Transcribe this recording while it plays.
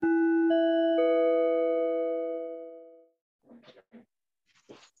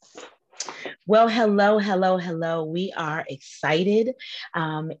Well, hello, hello, hello. We are excited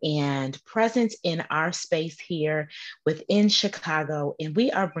and present in our space here within Chicago, and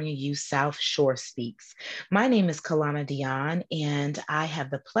we are bringing you South Shore Speaks. My name is Kalana Dion, and I have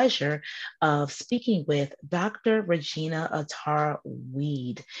the pleasure of speaking with Dr. Regina Atara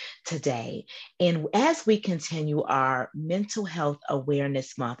Weed today. And as we continue our Mental Health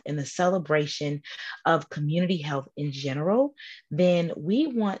Awareness Month and the celebration of community health in general, then we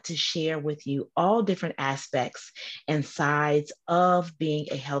want to share with you all different aspects and sides of being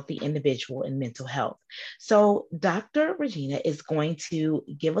a healthy individual in mental health. So, Dr. Regina is going to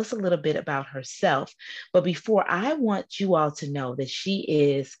give us a little bit about herself. But before, I want you all to know that she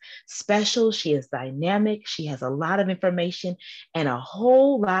is special, she is dynamic, she has a lot of information and a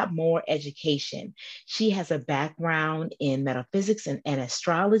whole lot more education. She has a background in metaphysics and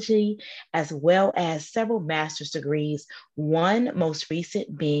astrology, as well as several master's degrees, one most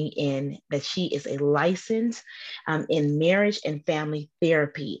recent being in that she is a licensed in marriage and family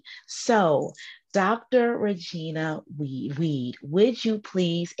therapy. So, Dr. Regina Weed, would you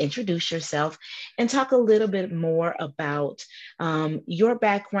please introduce yourself and talk a little bit more about your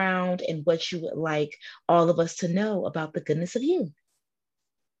background and what you would like all of us to know about the goodness of you?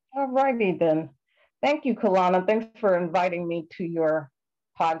 All righty then. Thank you, Kalana. Thanks for inviting me to your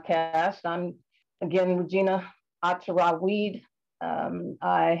podcast. I'm again Regina Atara Weed.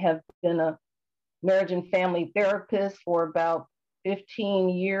 I have been a marriage and family therapist for about 15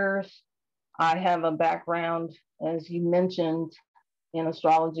 years. I have a background, as you mentioned, in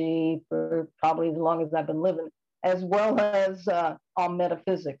astrology for probably as long as I've been living, as well as on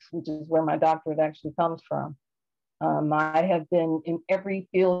metaphysics, which is where my doctorate actually comes from. I have been in every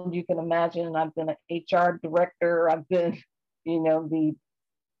field you can imagine. I've been an HR director. I've been, the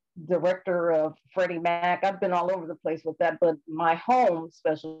director of Freddie Mac. I've been all over the place with that, but my home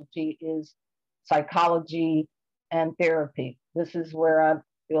specialty is psychology and therapy. This is where I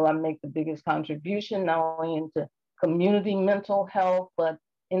feel I make the biggest contribution, not only into community mental health, but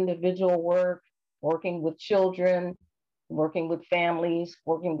individual work, working with children, working with families,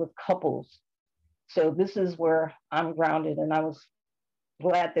 working with couples. So this is where I'm grounded, and I was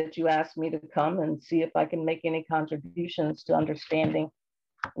glad that you asked me to come and see if I can make any contributions to understanding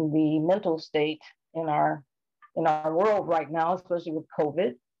the mental state in our world right now, especially with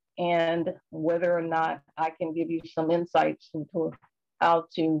COVID, and whether or not I can give you some insights into how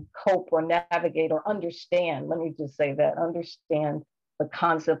to cope or navigate or understand. Let me just say that understand the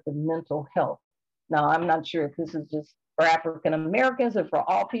concept of mental health. Now, I'm not sure if this is just for African Americans or for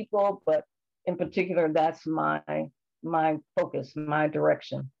all people, but in particular, that's my focus, my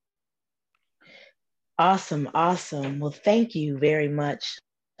direction. Awesome, awesome. Well, thank you very much.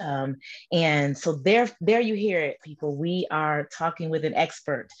 And so there you hear it, people. We are talking with an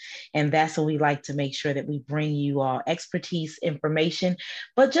expert, and that's what we like to make sure that we bring you all expertise, information,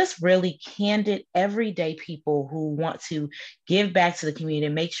 but just really candid, everyday people who want to give back to the community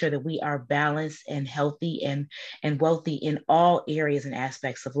and make sure that we are balanced and healthy and wealthy in all areas and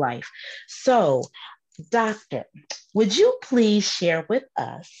aspects of life. So, Doctor, would you please share with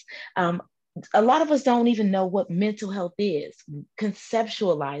us a lot of us don't even know what mental health is,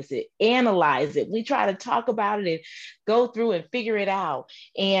 conceptualize it, analyze it. We try to talk about it and go through and figure it out.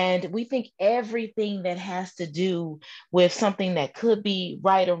 And we think everything that has to do with something that could be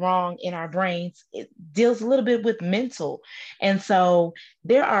right or wrong in our brains, it deals a little bit with mental. And so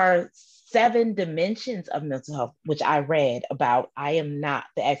there are 7 dimensions of mental health, which I read about. I am not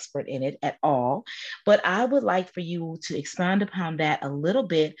the expert in it at all, but I would like for you to expand upon that a little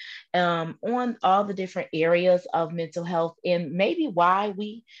bit on all the different areas of mental health and maybe why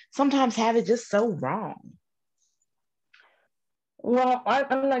we sometimes have it just so wrong. Well,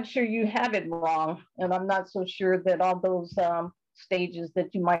 I'm not sure you have it wrong, and I'm not so sure that all those stages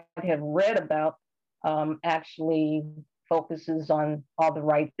that you might have read about actually focuses on all the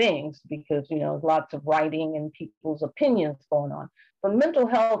right things because lots of writing and people's opinions going on. But mental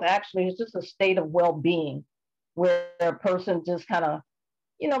health actually is just a state of well-being where a person just kind of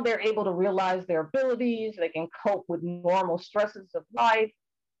they're able to realize their abilities, they can cope with normal stresses of life,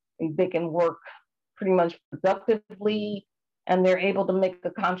 they can work pretty much productively, and they're able to make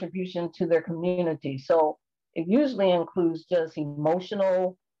a contribution to their community. So it usually includes just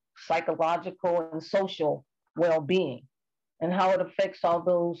emotional, psychological, and social well-being. And how it affects all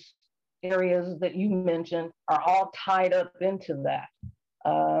those areas that you mentioned are all tied up into that.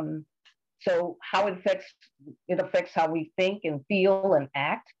 So how it affects how we think and feel and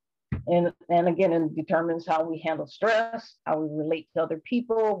act. And again, it determines how we handle stress, how we relate to other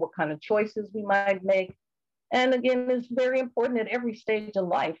people, what kind of choices we might make. And again, it's very important at every stage of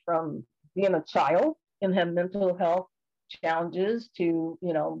life, from being a child and have mental health challenges to,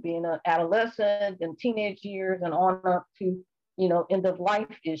 being an adolescent and teenage years and on up to, end of life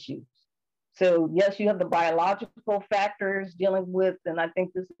issues. So yes, you have the biological factors dealing with, and I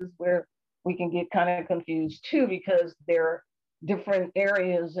think this is where we can get kind of confused too, because there are different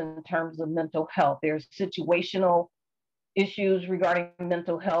areas in terms of mental health. There's situational issues regarding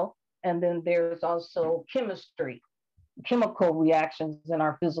mental health, and then there's also chemistry, chemical reactions in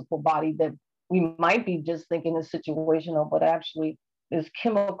our physical body that we might be just thinking is situational, but actually is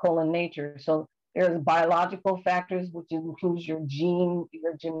chemical in nature. So there's biological factors, which includes your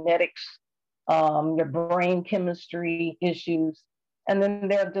genetics, your brain chemistry issues. And then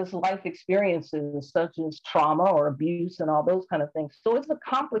there are just life experiences such as trauma or abuse and all those kind of things. So it's a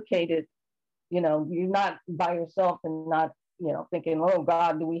complicated, you're not by yourself and not, thinking, oh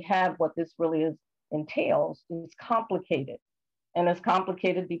God, do we have what this really is entails? It's complicated. And it's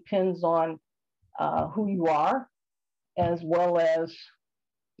complicated depends on who you are, as well as,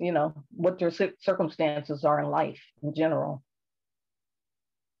 what your circumstances are in life in general.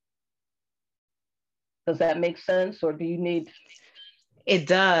 Does that make sense, or do you need? It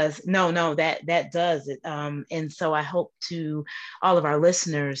does. No, that does it. And so I hope to all of our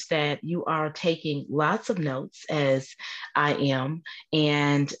listeners that you are taking lots of notes, as I am,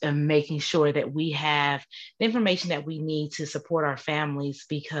 and making sure that we have the information that we need to support our families.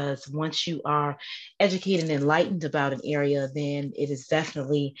 Because once you are educated and enlightened about an area, then it is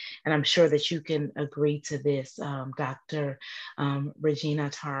definitely, and I'm sure that you can agree to this, Dr. Regina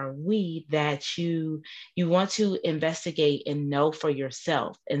Tara-Weed, that you want to investigate and know for yourself.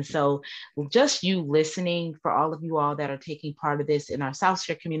 And so just you listening, for all of you all that are taking part of this in our South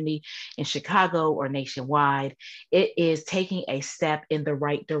Shore community in Chicago or nationwide, it is taking a step in the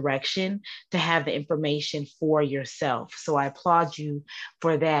right direction to have the information for yourself. So I applaud you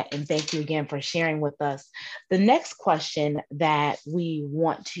for that. And thank you again for sharing with us. The next question that we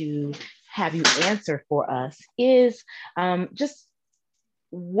want to have you answer for us is just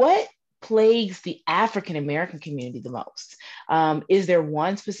what plagues the African American community the most? Is there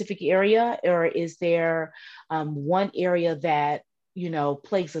one specific area, or is there one area that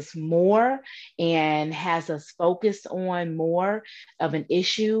plagues us more and has us focused on more of an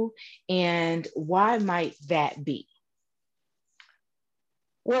issue? And why might that be?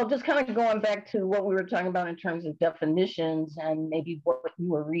 Well, just kind of going back to what we were talking about in terms of definitions, and maybe what you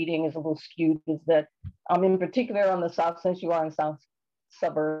were reading is a little skewed, is that in particular on the South, since you are in South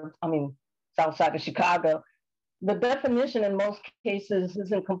South side of Chicago, the definition in most cases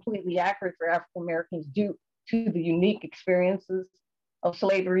isn't completely accurate for African Americans due to the unique experiences of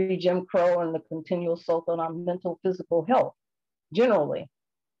slavery, Jim Crow, and the continual assault on our mental, physical health generally.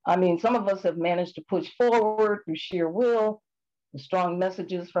 Some of us have managed to push forward through sheer will, the strong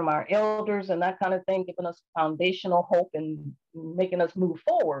messages from our elders and that kind of thing, giving us foundational hope and making us move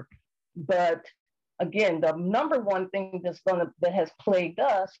forward. But again, the number one thing that has plagued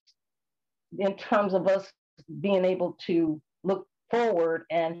us in terms of us being able to look forward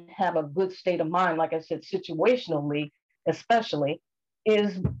and have a good state of mind, like I said, situationally, especially,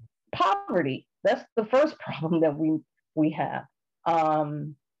 is poverty. That's the first problem that we have.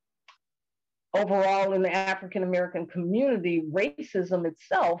 Overall, in the African American community, racism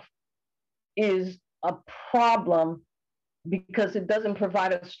itself is a problem because it doesn't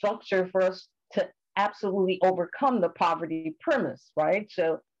provide a structure for us to absolutely overcome the poverty premise, right?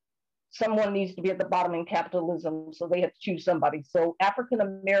 So someone needs to be at the bottom in capitalism, so they have to choose somebody. So African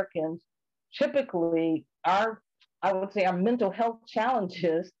Americans, typically, I would say our mental health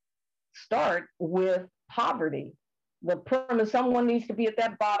challenges start with poverty. The premise, someone needs to be at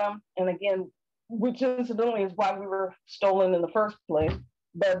that bottom, and again, which incidentally is why we were stolen in the first place.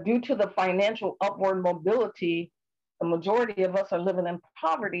 But due to the financial upward mobility, the majority of us are living in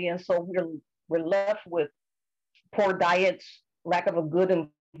poverty, and so we're left with poor diets, lack of a good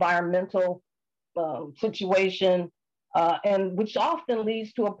environmental situation, and which often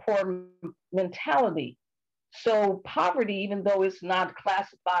leads to a poor mentality. So poverty, even though it's not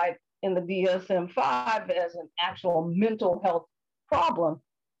classified in the DSM-5 as an actual mental health problem,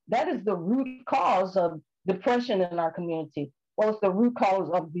 that is the root cause of depression in our community. Well, it's the root cause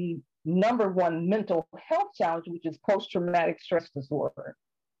of the number one mental health challenge, which is post-traumatic stress disorder.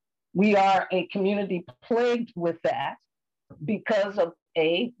 We are a community plagued with that because of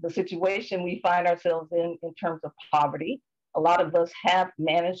the situation we find ourselves in terms of poverty. A lot of us have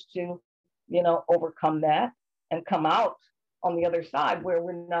managed to, overcome that and come out on the other side where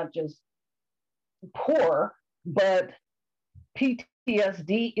we're not just poor, but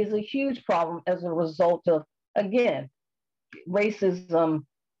PTSD is a huge problem as a result of, again, racism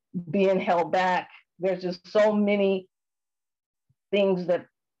being held back. There's just so many things that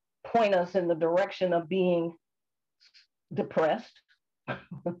point us in the direction of being depressed.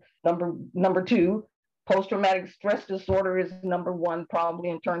 Number two, post-traumatic stress disorder is number one, probably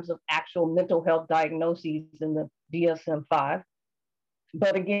in terms of actual mental health diagnoses in the DSM-5.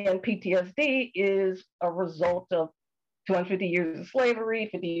 But again, PTSD is a result of 250 years of slavery,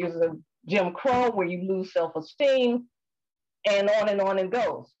 50 years of Jim Crow, where you lose self-esteem, and on it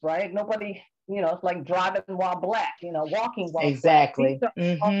goes, right? Nobody, it's like driving while black, walking while exactly. Black.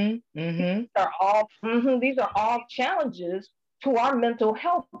 These are all challenges to our mental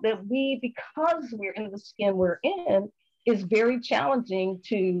health that because we're in the skin we're in, is very challenging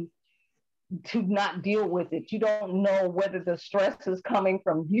to not deal with it. You don't know whether the stress is coming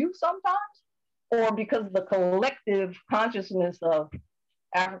from you sometimes, or because of the collective consciousness of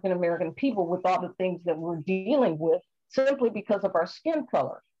African American people with all the things that we're dealing with, simply because of our skin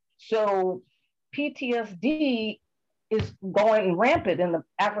color. So PTSD is going rampant in the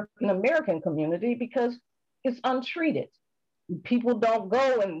African American community because it's untreated. People don't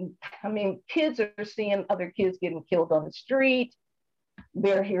go kids are seeing other kids getting killed on the street.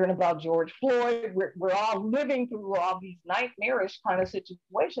 They're hearing about George Floyd. We're all living through all these nightmarish kind of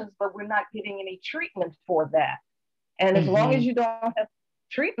situations, but we're not getting any treatment for that. And as long as you don't have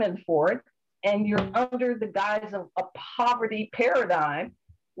treatment for it, and you're under the guise of a poverty paradigm,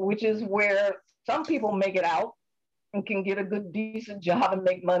 which is where some people make it out and can get a good, decent job and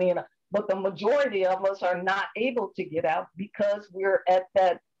make money, but the majority of us are not able to get out because we're at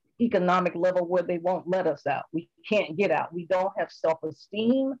that economic level where they won't let us out. We can't get out. We don't have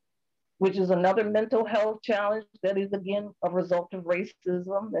self-esteem, which is another mental health challenge that is, again, a result of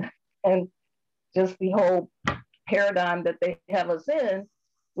racism and just the whole paradigm that they have us in.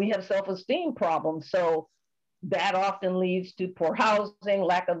 We have self-esteem problems. So that often leads to poor housing,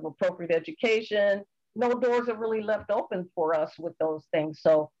 lack of appropriate education. No doors are really left open for us with those things.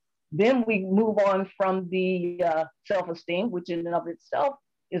 So then we move on from the self-esteem, which in and of itself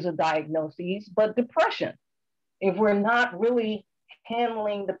is a diagnosis, but depression. If we're not really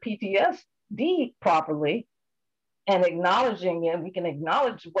handling the PTSD properly and acknowledging it, we can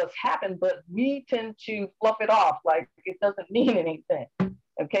acknowledge what's happened, but we tend to fluff it off like it doesn't mean anything.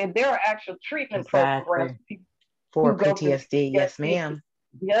 Okay, there are actual treatment programs for PTSD. Yes, ma'am.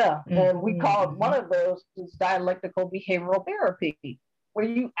 Yeah, and we call it, one of those is dialectical behavioral therapy, where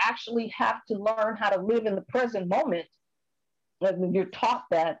you actually have to learn how to live in the present moment. And you're taught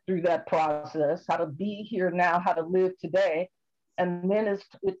that through that process, how to be here now, how to live today. And then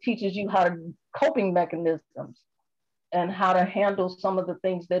it teaches you how to coping mechanisms and how to handle some of the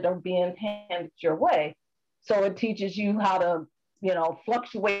things that are being handed your way. So it teaches you how to,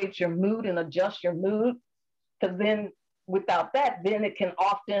 fluctuate your mood and adjust your mood. Because then without that, then it can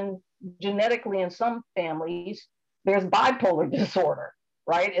often genetically in some families, there's bipolar disorder,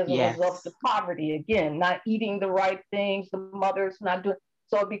 right? As a result of poverty, again, not eating the right things, the mother's not doing,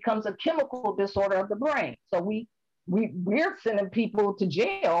 so it becomes a chemical disorder of the brain. So we're sending people to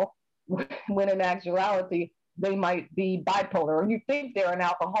jail when in actuality, they might be bipolar, or you think they're an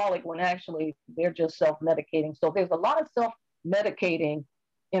alcoholic when actually they're just self-medicating. So there's a lot of self-medicating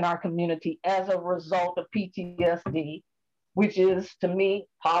in our community as a result of PTSD, which is, to me,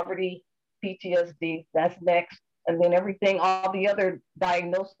 poverty, PTSD, that's next. And then everything, all the other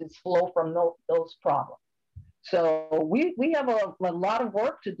diagnoses flow from those problems. So we have a lot of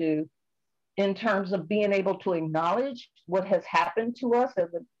work to do in terms of being able to acknowledge what has happened to us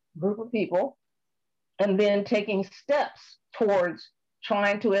as a group of people, and then taking steps towards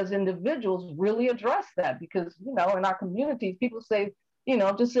trying to, as individuals, really address that. Because, in our communities, people say,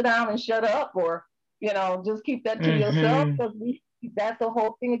 just sit down and shut up, or, just keep that to yourself, because that's the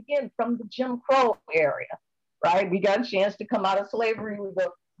whole thing, again, from the Jim Crow area, right? We got a chance to come out of slavery. We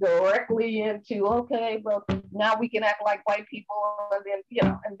go directly into, okay, well, now we can act like white people,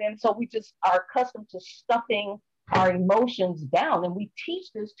 and then so we just are accustomed to stuffing our emotions down. And we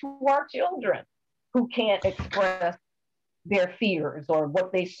teach this to our children who can't express their fears or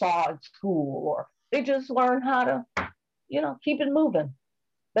what they saw at school, or they just learn how to, keep it moving.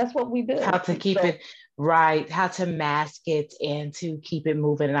 That's what we do. How to keep it right, how to mask it and to keep it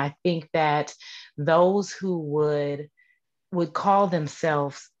moving. And I think that those who would call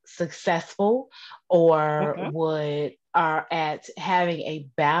themselves successful or would are at having a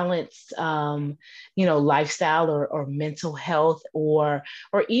balanced, lifestyle or mental health, or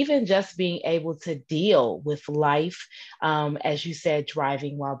even just being able to deal with life, as you said,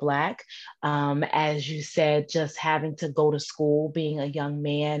 driving while Black, as you said, just having to go to school, being a young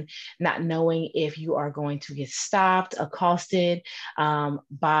man, not knowing if you are going to get stopped, accosted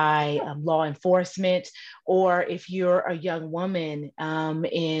by law enforcement, or if you're a young woman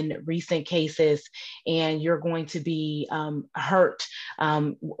in recent cases and you're going to be hurt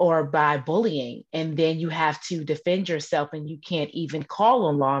or by bullying, and then you have to defend yourself and you can't even call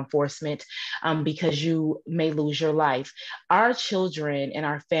on law enforcement because you may lose your life. Our children and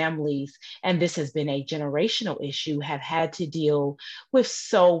our families, and this has been a generational issue, have had to deal with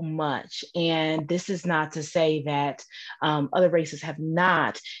so much. And this is not to say that other races have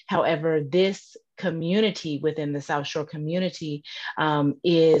not. However, this community within the South Shore community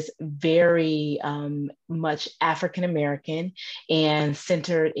is very much African American and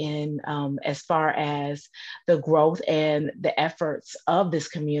centered in as far as the growth and the efforts of this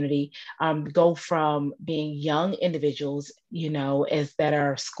community go from being young individuals, as that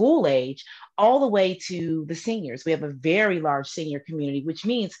are school age, all the way to the seniors. We have a very large senior community, which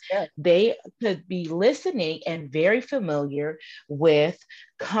means they could be listening and very familiar with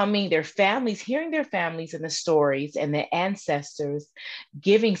their families, hearing their families and the stories and their ancestors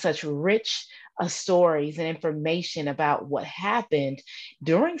giving such rich stories and information about what happened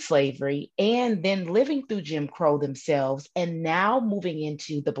during slavery, and then living through Jim Crow themselves, and now moving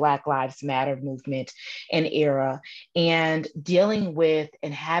into the Black Lives Matter movement and era, and dealing with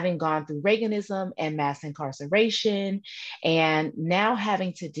and having gone through Reaganism and mass incarceration, and now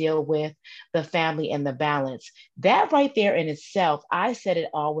having to deal with the family and the balance. That right there in itself, I said it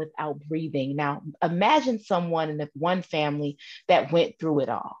all without breathing. Now, imagine someone in one family that went through it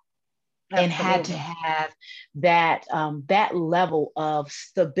all and had to have that level of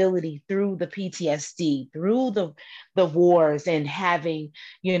stability through the PTSD, through the wars, and having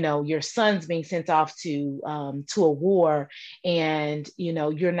your sons being sent off to a war, and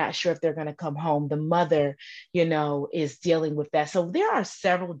you're not sure if they're going to come home. The mother is dealing with that. So there are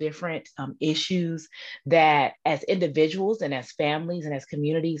several different issues that as individuals and as families and as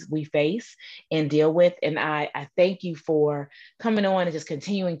communities we face and deal with. And I thank you for coming on and just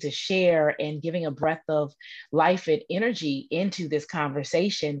continuing to share and giving a breath of life and energy into this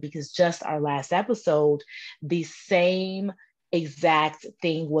conversation, because just our last episode, the same exact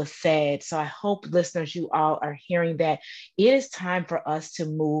thing was said. So I hope, listeners, you all are hearing that it is time for us to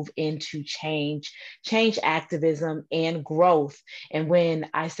move into change activism and growth. And when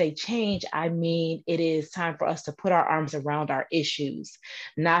I say change, I mean it is time for us to put our arms around our issues,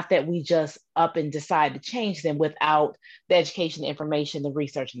 not that we just up and decide to change them without the education, the information, the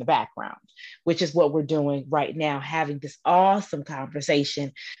research in the background, which is what we're doing right now, having this awesome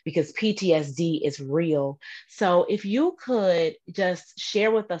conversation, because PTSD is real. So if you could just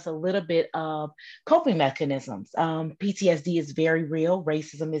share with us a little bit of coping mechanisms. PTSD is very real.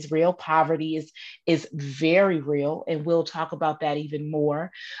 Racism is real. Poverty is very real. And we'll talk about that even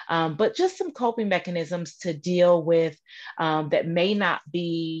more. But just some coping mechanisms to deal with that may not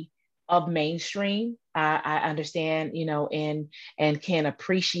be of mainstream. I understand, and can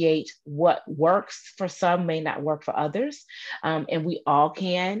appreciate what works for some may not work for others. And we all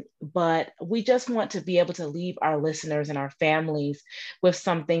can, but we just want to be able to leave our listeners and our families with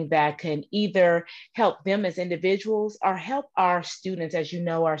something that can either help them as individuals or help our students. As you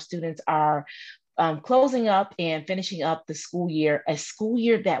know, our students are closing up and finishing up the school year, a school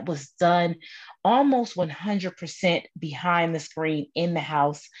year that was done almost 100% behind the screen in the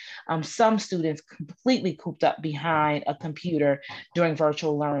house. Some students completely cooped up behind a computer during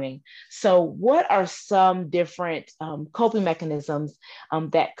virtual learning. So what are some different coping mechanisms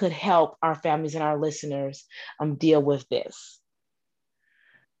that could help our families and our listeners deal with this?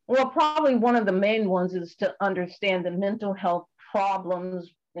 Well, probably one of the main ones is to understand the mental health problems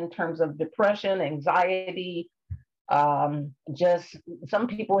in terms of depression, anxiety. Just some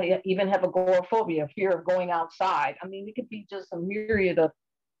people even have agoraphobia, fear of going outside. I mean, it could be just a myriad of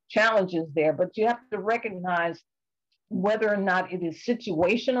challenges there, but you have to recognize whether or not it is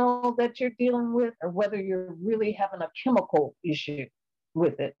situational that you're dealing with, or whether you're really having a chemical issue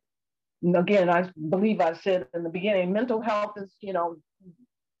with it. And again, I believe I said in the beginning, mental health is,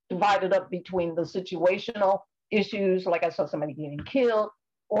 divided up between the situational issues, like I saw somebody getting killed,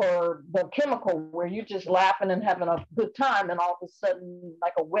 or the chemical where you're just laughing and having a good time, and all of a sudden,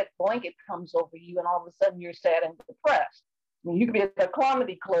 like a wet blanket comes over you, and all of a sudden you're sad and depressed. I mean, you could be at a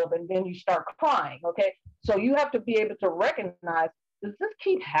comedy club and then you start crying, okay? So you have to be able to recognize, does this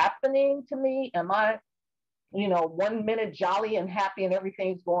keep happening to me? Am I 1 minute jolly and happy and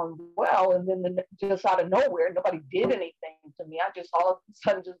everything's going well. And then just out of nowhere, nobody did anything to me. I just all of a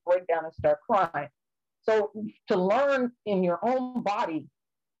sudden just break down and start crying. So to learn in your own body,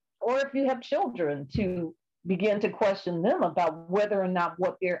 or if you have children, to begin to question them about whether or not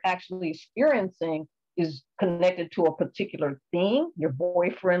what they're actually experiencing is connected to a particular thing. Your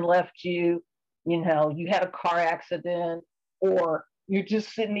boyfriend left you, you had a car accident, or you're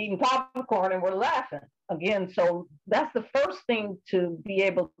just sitting eating popcorn and we're laughing. Again, so that's the first thing to be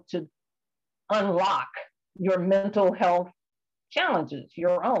able to unlock your mental health challenges,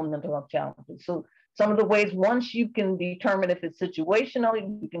 your own mental health challenges. So some of the ways, once you can determine if it's situational,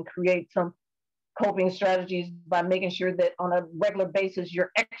 you can create some coping strategies by making sure that on a regular basis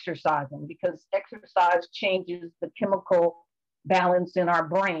you're exercising, because exercise changes the chemical balance in our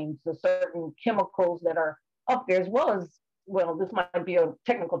brains, the certain chemicals that are up there, as well as, well, this might be a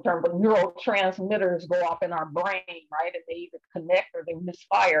technical term, but neurotransmitters go off in our brain, right? And they either connect or they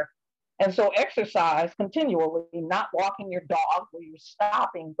misfire. And so exercise continually, not walking your dog where you're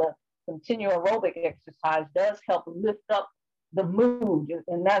stopping, but continual aerobic exercise does help lift up the mood.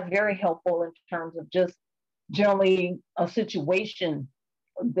 And that's very helpful in terms of just generally a situation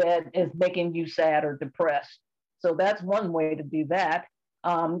that is making you sad or depressed. So that's one way to do that.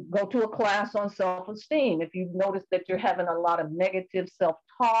 Go to a class on self-esteem. If you've noticed that you're having a lot of negative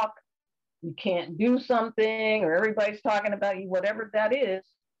self-talk, you can't do something, or everybody's talking about you, whatever that is,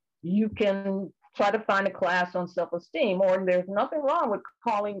 you can try to find a class on self-esteem. Or there's nothing wrong with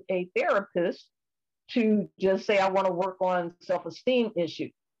calling a therapist to just say, I want to work on self-esteem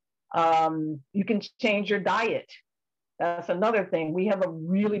issues. You can change your diet. That's another thing. We have a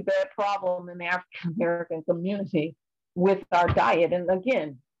really bad problem in the African American community with our diet. And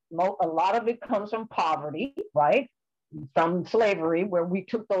again, a lot of it comes from poverty, right? From slavery, where we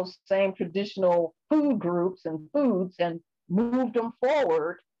took those same traditional food groups and foods and moved them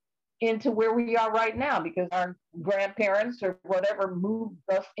forward into where we are right now, because our grandparents or whatever moved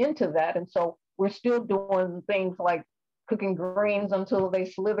us into that. And so we're still doing things like cooking greens until they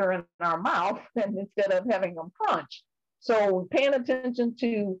slither in our mouth, and instead of having them crunch. So paying attention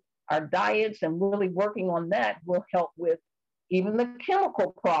to our diets and really working on that will help with even the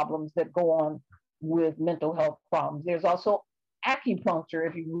chemical problems that go on with mental health problems. There's also acupuncture.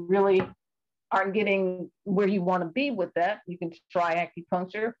 If you really aren't getting where you want to be with that, you can try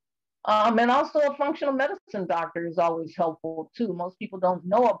acupuncture. And also a functional medicine doctor is always helpful too. Most people don't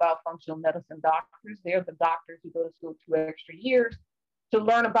know about functional medicine doctors. They're the doctors who go to school 2 extra years to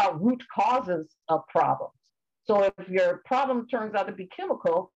learn about root causes of problems. So if your problem turns out to be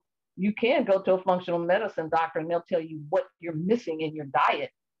chemical, you can go to a functional medicine doctor and they'll tell you what you're missing in your diet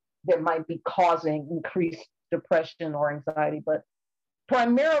that might be causing increased depression or anxiety. But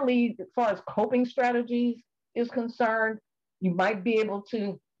primarily, as far as coping strategies is concerned, you might be able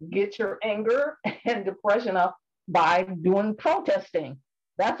to get your anger and depression up by doing protesting.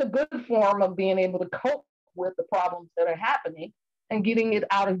 That's a good form of being able to cope with the problems that are happening and getting it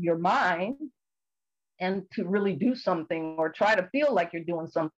out of your mind, and to really do something or try to feel like you're doing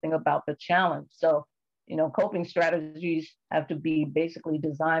something about the challenge. So, coping strategies have to be basically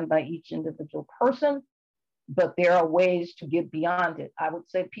designed by each individual person, but there are ways to get beyond it. I would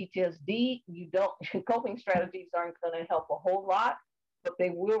say PTSD, coping strategies aren't going to help a whole lot, but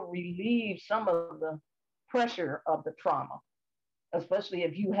they will relieve some of the pressure of the trauma, especially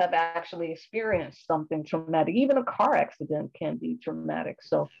if you have actually experienced something traumatic. Even a car accident can be traumatic.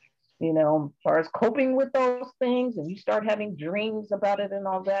 So, as far as coping with those things, and you start having dreams about it and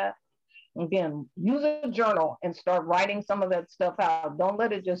all that, again, use a journal and start writing some of that stuff out. Don't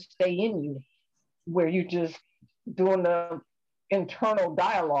let it just stay in you where you're just doing the internal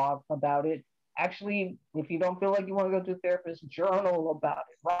dialogue about it. Actually, if you don't feel like you want to go to a therapist, journal about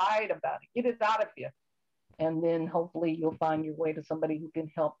it, write about it, get it out of you. And then hopefully you'll find your way to somebody who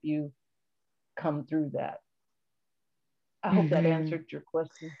can help you come through that. I hope that answered your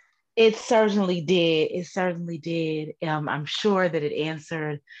question. It certainly did. It certainly did. I'm sure that it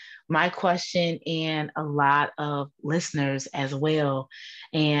answered my question and a lot of listeners as well.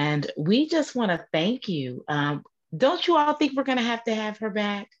 And we just want to thank you. Don't you all think we're going to have her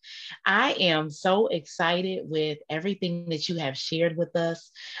back? I am so excited with everything that you have shared with us.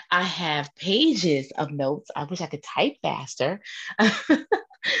 I have pages of notes. I wish I could type faster.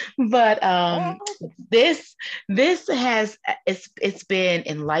 But Oh, this has it's been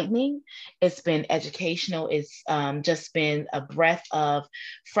enlightening. It's been educational. It's just been a breath of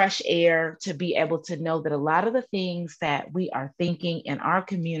fresh air to be able to know that a lot of the things that we are thinking in our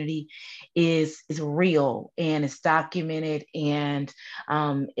community is real and it's documented and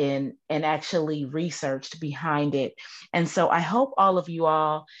actually researched behind it. And so I hope all of you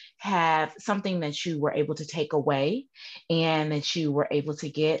all have something that you were able to take away and that you were able to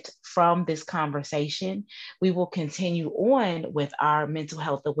get from this conversation. We will continue on with our Mental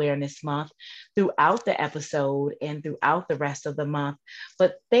Health Awareness Month throughout the episode and throughout the rest of the month.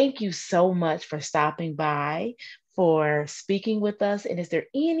 But thank you so much for stopping by, for speaking with us. And is there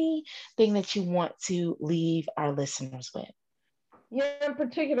anything that you want to leave our listeners with? yeah, in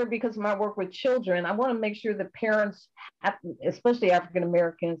particular, because of my work with children, I want to make sure that parents, especially African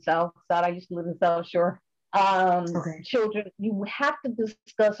American South Side, I used to live in South Shore, Okay. children, you have to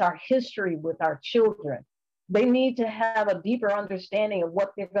discuss our history with our children. They need to have a deeper understanding of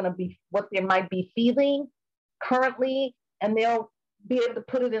what they're going to be, what they might be feeling currently, and they'll be able to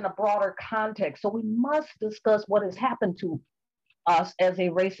put it in a broader context. So we must discuss what has happened to us as a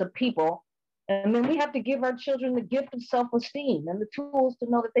race of people. And then we have to give our children the gift of self-esteem and the tools to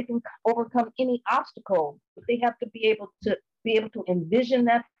know that they can overcome any obstacle. But they have to be able to envision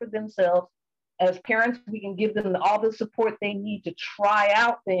that for themselves. As parents, we can give them all the support they need to try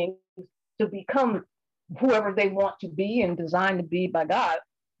out things to become whoever they want to be and designed to be by God.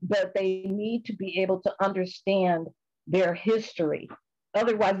 But they need to be able to understand their history.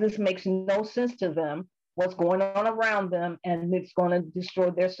 Otherwise, this makes no sense to them, what's going on around them, and it's going to destroy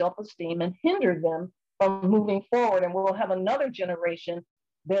their self-esteem and hinder them from moving forward. And we'll have another generation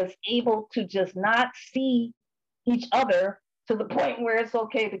that's able to just not see each other to the point where it's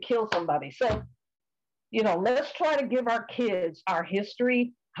okay to kill somebody. So, let's try to give our kids our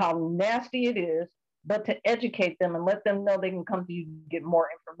history, how nasty it is, but to educate them and let them know they can come to you to get more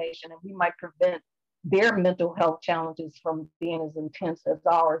information, and we might prevent their mental health challenges from being as intense as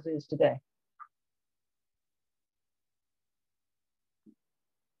ours is today.